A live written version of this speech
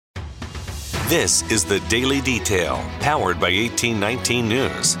This is the Daily Detail, powered by 1819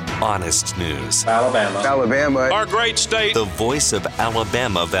 News. Honest news. Alabama. Our great state. The voice of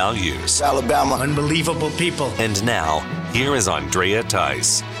Alabama values. Alabama. Unbelievable people. And now, here is Andrea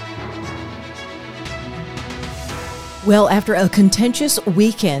Tice. Well, after a contentious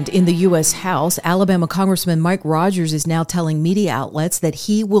weekend in the U.S. House, Alabama Congressman Mike Rogers is now telling media outlets that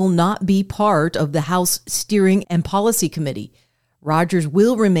he will not be part of the House Steering and Policy Committee. Rogers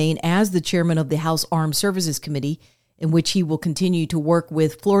will remain as the chairman of the House Armed Services Committee, in which he will continue to work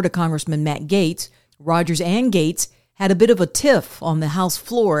with Florida Congressman Matt Gaetz. Rogers and Gaetz had a bit of a tiff on the House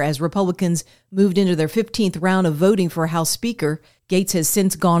floor as Republicans moved into their 15th round of voting for House Speaker. Gaetz has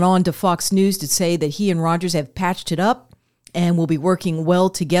since gone on to Fox News to say that he and Rogers have patched it up and will be working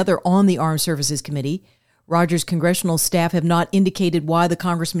well together on the Armed Services Committee. Rogers' congressional staff have not indicated why the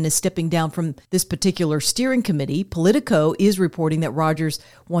congressman is stepping down from this particular steering committee. Politico is reporting that Rogers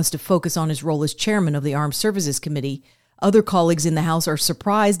wants to focus on his role as chairman of the Armed Services Committee. Other colleagues in the House are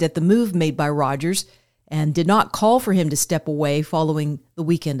surprised at the move made by Rogers and did not call for him to step away following the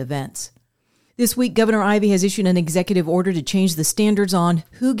weekend events. This week, Governor Ivey has issued an executive order to change the standards on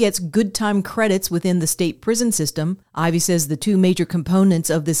who gets good time credits within the state prison system. Ivey says the two major components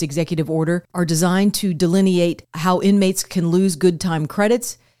of this executive order are designed to delineate how inmates can lose good time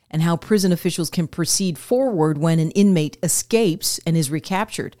credits and how prison officials can proceed forward when an inmate escapes and is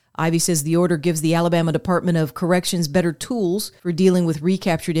recaptured. Ivey says the order gives the Alabama Department of Corrections better tools for dealing with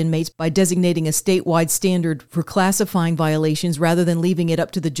recaptured inmates by designating a statewide standard for classifying violations rather than leaving it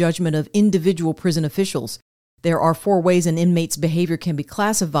up to the judgment of individual prison officials. There are 4 ways an inmate's behavior can be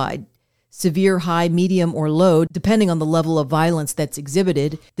classified: severe, high, medium, or low, depending on the level of violence that's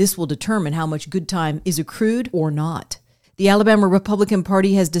exhibited. This will determine how much good time is accrued or not. The Alabama Republican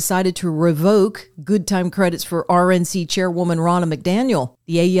Party has decided to revoke good time credits for RNC Chairwoman Ronna McDaniel.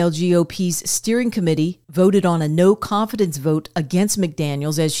 The ALGOP's steering committee voted on a no-confidence vote against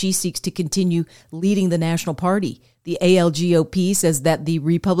McDaniels as she seeks to continue leading the national party. The ALGOP says that the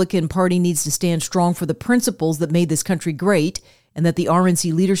Republican Party needs to stand strong for the principles that made this country great and that the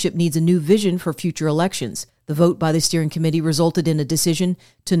RNC leadership needs a new vision for future elections. The vote by the steering committee resulted in a decision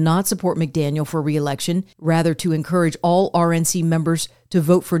to not support McDaniel for re-election, rather to encourage all RNC members to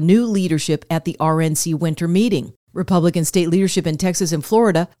vote for new leadership at the RNC winter meeting. Republican state leadership in Texas and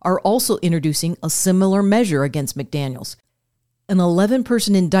Florida are also introducing a similar measure against McDaniels. An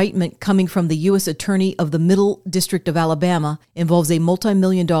 11-person indictment coming from the U.S. Attorney of the Middle District of Alabama involves a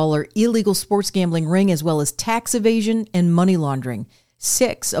multi-million-dollar illegal sports gambling ring as well as tax evasion and money laundering.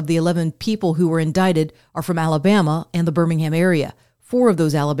 6 of the 11 people who were indicted are from Alabama and the Birmingham area. 4 of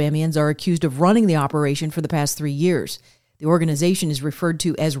those Alabamians are accused of running the operation for the past 3 years. The organization is referred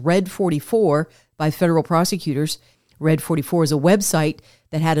to as Red 44 by federal prosecutors. Red 44 is a website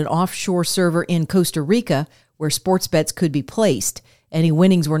that had an offshore server in Costa Rica where sports bets could be placed. Any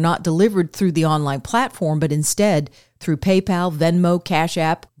winnings were not delivered through the online platform, but instead through PayPal, Venmo, Cash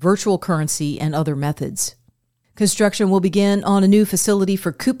App, virtual currency, and other methods. Construction will begin on a new facility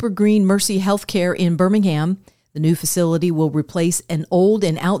for Cooper Green Mercy Healthcare in Birmingham. The new facility will replace an old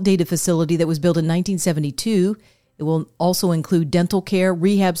and outdated facility that was built in 1972. It will also include dental care,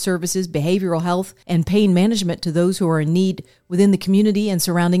 rehab services, behavioral health, and pain management to those who are in need within the community and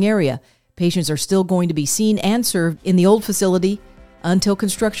surrounding area. Patients are still going to be seen and served in the old facility until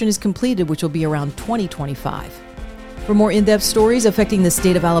construction is completed, which will be around 2025. For more in-depth stories affecting the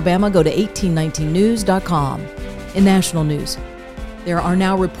state of Alabama, go to 1819news.com. In national news, there are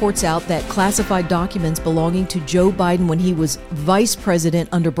now reports out that classified documents belonging to Joe Biden when he was vice president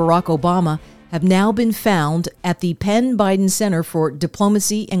under Barack Obama have now been found at the Penn Biden Center for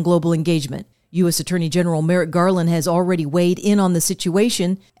Diplomacy and Global Engagement. U.S. Attorney General Merrick Garland has already weighed in on the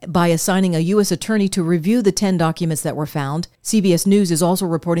situation by assigning a U.S. attorney to review the 10 documents that were found. CBS News is also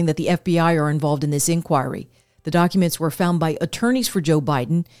reporting that the FBI are involved in this inquiry. The documents were found by attorneys for Joe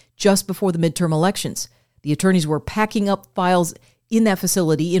Biden just before the midterm elections. The attorneys were packing up files in that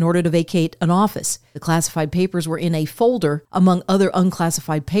facility in order to vacate an office. The classified papers were in a folder among other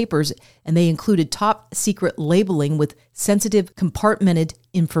unclassified papers, and they included top secret labeling with sensitive compartmented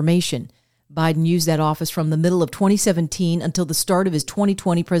information. Biden used that office from the middle of 2017 until the start of his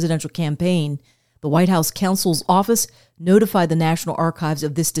 2020 presidential campaign. The White House counsel's office notified the National Archives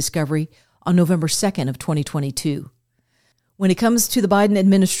of this discovery on November 2nd of 2022. When it comes to the Biden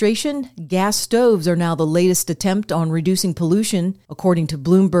administration, gas stoves are now the latest attempt on reducing pollution, according to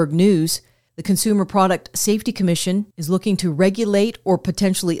Bloomberg News. The Consumer Product Safety Commission is looking to regulate or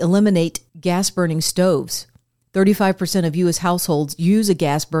potentially eliminate gas-burning stoves. 35% of U.S. households use a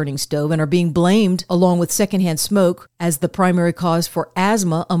gas-burning stove and are being blamed, along with secondhand smoke, as the primary cause for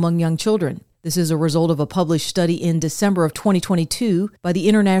asthma among young children. This is a result of a published study in December of 2022 by the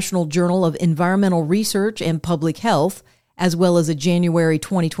International Journal of Environmental Research and Public Health, as well as a January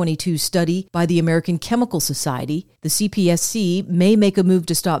 2022 study by the American Chemical Society. The CPSC may make a move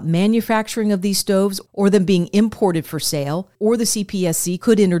to stop manufacturing of these stoves or them being imported for sale, or the CPSC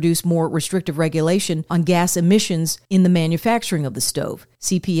could introduce more restrictive regulation on gas emissions in the manufacturing of the stove.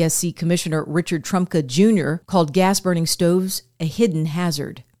 CPSC Commissioner Richard Trumka Jr. called gas-burning stoves a hidden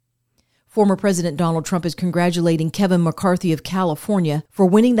hazard. Former President Donald Trump is congratulating Kevin McCarthy of California for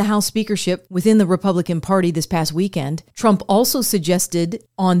winning the House speakership within the Republican Party this past weekend. Trump also suggested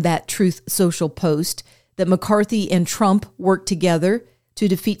on that Truth Social post that McCarthy and Trump worked together to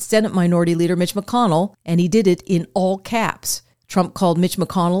defeat Senate Minority Leader Mitch McConnell, and he did it in all caps. Trump called Mitch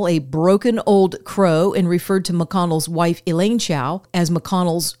McConnell a broken old crow and referred to McConnell's wife, Elaine Chao, as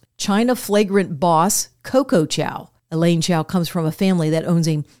McConnell's China flagrant boss, Coco Chao. Elaine Chao comes from a family that owns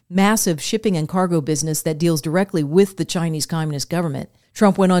a massive shipping and cargo business that deals directly with the Chinese Communist government.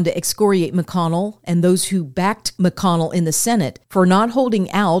 Trump went on to excoriate McConnell and those who backed McConnell in the Senate for not holding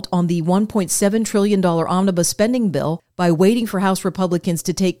out on the $1.7 trillion omnibus spending bill by waiting for House Republicans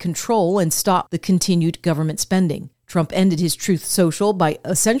to take control and stop the continued government spending. Trump ended his Truth Social by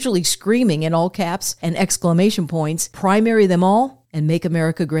essentially screaming in all caps and exclamation points, "Primary them all and make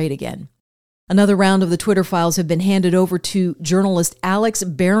America great again." Another round of the Twitter files have been handed over to journalist Alex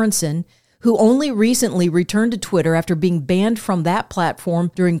Berenson, who only recently returned to Twitter after being banned from that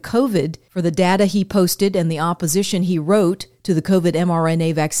platform during COVID for the data he posted and the opposition he wrote to the COVID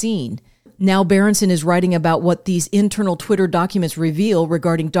mRNA vaccine. Now Berenson is writing about what these internal Twitter documents reveal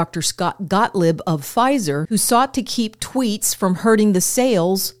regarding Dr. Scott Gottlieb of Pfizer, who sought to keep tweets from hurting the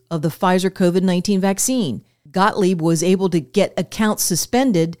sales of the Pfizer COVID-19 vaccine. Gottlieb was able to get accounts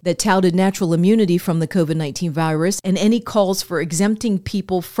suspended that touted natural immunity from the COVID-19 virus and any calls for exempting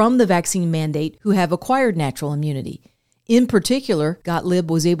people from the vaccine mandate who have acquired natural immunity. In particular,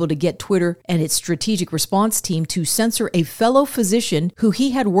 Gottlieb was able to get Twitter and its strategic response team to censor a fellow physician who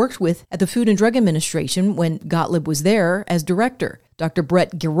he had worked with at the Food and Drug Administration when Gottlieb was there as director. Dr.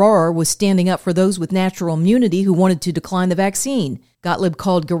 Brett Giroir was standing up for those with natural immunity who wanted to decline the vaccine. Gottlieb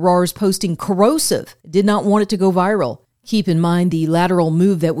called Giroir's posting corrosive, did not want it to go viral. Keep in mind the lateral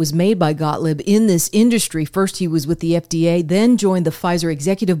move that was made by Gottlieb in this industry. First, he was with the FDA, then joined the Pfizer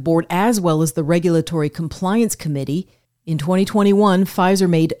Executive Board as well as the Regulatory Compliance Committee. In 2021, Pfizer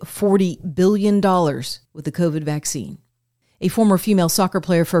made $40 billion with the COVID vaccine. A former female soccer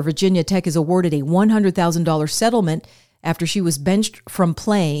player for Virginia Tech is awarded a $100,000 settlement after she was benched from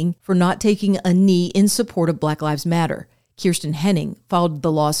playing for not taking a knee in support of Black Lives Matter. Kirsten Henning filed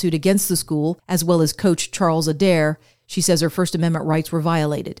the lawsuit against the school, as well as coach Charles Adair. She says her First Amendment rights were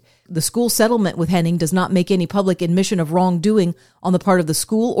violated. The school settlement with Henning does not make any public admission of wrongdoing on the part of the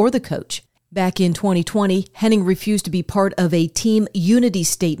school or the coach. Back in 2020, Henning refused to be part of a team unity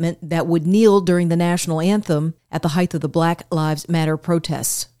statement that would kneel during the national anthem at the height of the Black Lives Matter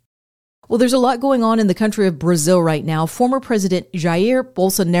protests. Well, there's a lot going on in the country of Brazil right now. Former President Jair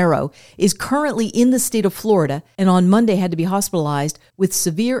Bolsonaro is currently in the state of Florida and on Monday had to be hospitalized with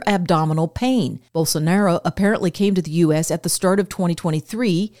severe abdominal pain. Bolsonaro apparently came to the U.S. at the start of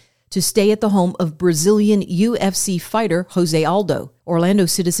 2023 to stay at the home of Brazilian UFC fighter Jose Aldo. Orlando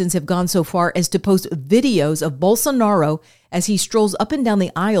citizens have gone so far as to post videos of Bolsonaro as he strolls up and down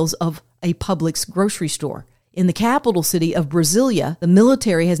the aisles of a Publix grocery store. In the capital city of Brasilia, the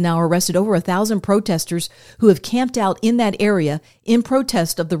military has now arrested over 1,000 protesters who have camped out in that area in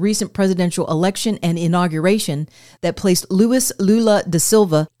protest of the recent presidential election and inauguration that placed Luiz Lula da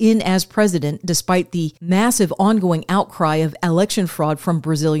Silva in as president, despite the massive ongoing outcry of election fraud from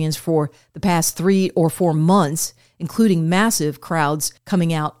Brazilians for the past 3 or 4 months, including massive crowds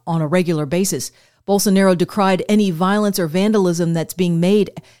coming out on a regular basis. Bolsonaro decried any violence or vandalism that's being made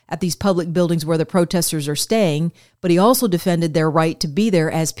at these public buildings where the protesters are staying, but he also defended their right to be there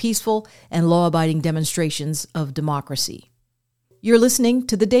as peaceful and law-abiding demonstrations of democracy. You're listening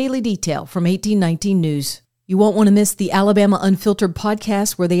to The Daily Detail from 1819 News. You won't want to miss the Alabama Unfiltered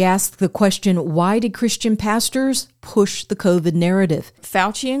podcast where they ask the question, why did Christian pastors push the COVID narrative?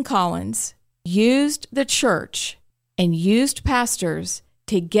 Fauci and Collins used the church and used pastors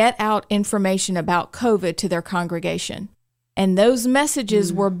to get out information about COVID to their congregation. And those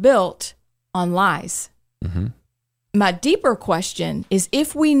messages were built on lies. Mm-hmm. My deeper question is,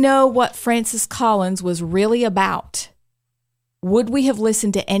 if we know what Francis Collins was really about, would we have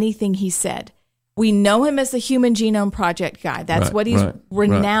listened to anything he said? We know him as the Human Genome Project guy. That's what he's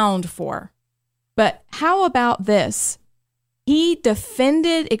renowned for. But how about this? He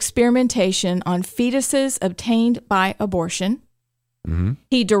defended experimentation on fetuses obtained by abortion.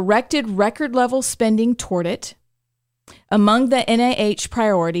 He directed record-level spending toward it. Among the NIH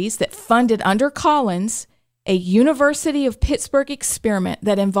priorities that funded under Collins, a University of Pittsburgh experiment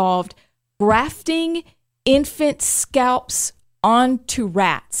that involved grafting infant scalps onto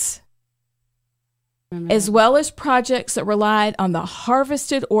rats, as well as projects that relied on the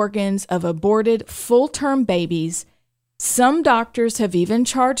harvested organs of aborted full-term babies. Some doctors have even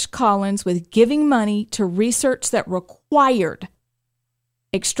charged Collins with giving money to research that required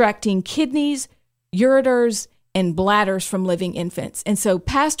extracting kidneys, ureters, and bladders from living infants. And so,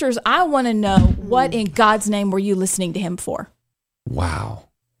 pastors, I want to know, what in God's name were you listening to him for? Wow.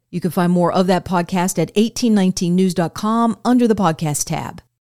 You can find more of that podcast at 1819news.com under the podcast tab.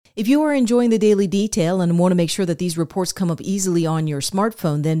 If you are enjoying the Daily Detail and want to make sure that these reports come up easily on your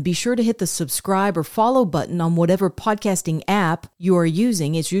smartphone, then be sure to hit the subscribe or follow button on whatever podcasting app you are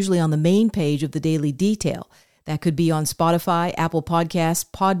using. It's usually on the main page of the Daily Detail. That could be on Spotify, Apple Podcasts,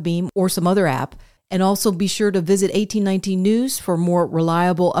 Podbeam, or some other app. And also be sure to visit 1819 News for more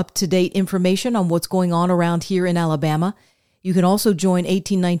reliable, up-to-date information on what's going on around here in Alabama. You can also join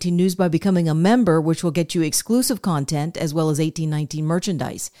 1819 News by becoming a member, which will get you exclusive content as well as 1819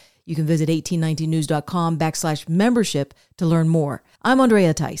 merchandise. You can visit 1819news.com/membership to learn more. I'm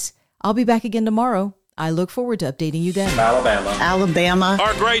Andrea Tice. I'll be back again tomorrow. I look forward to updating you then. Alabama.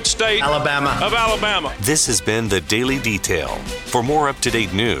 Our great state. Alabama. Of Alabama. This has been the Daily Detail. For more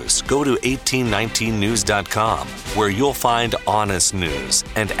up-to-date news, go to 1819news.com, where you'll find honest news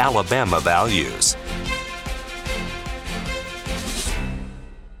and Alabama values.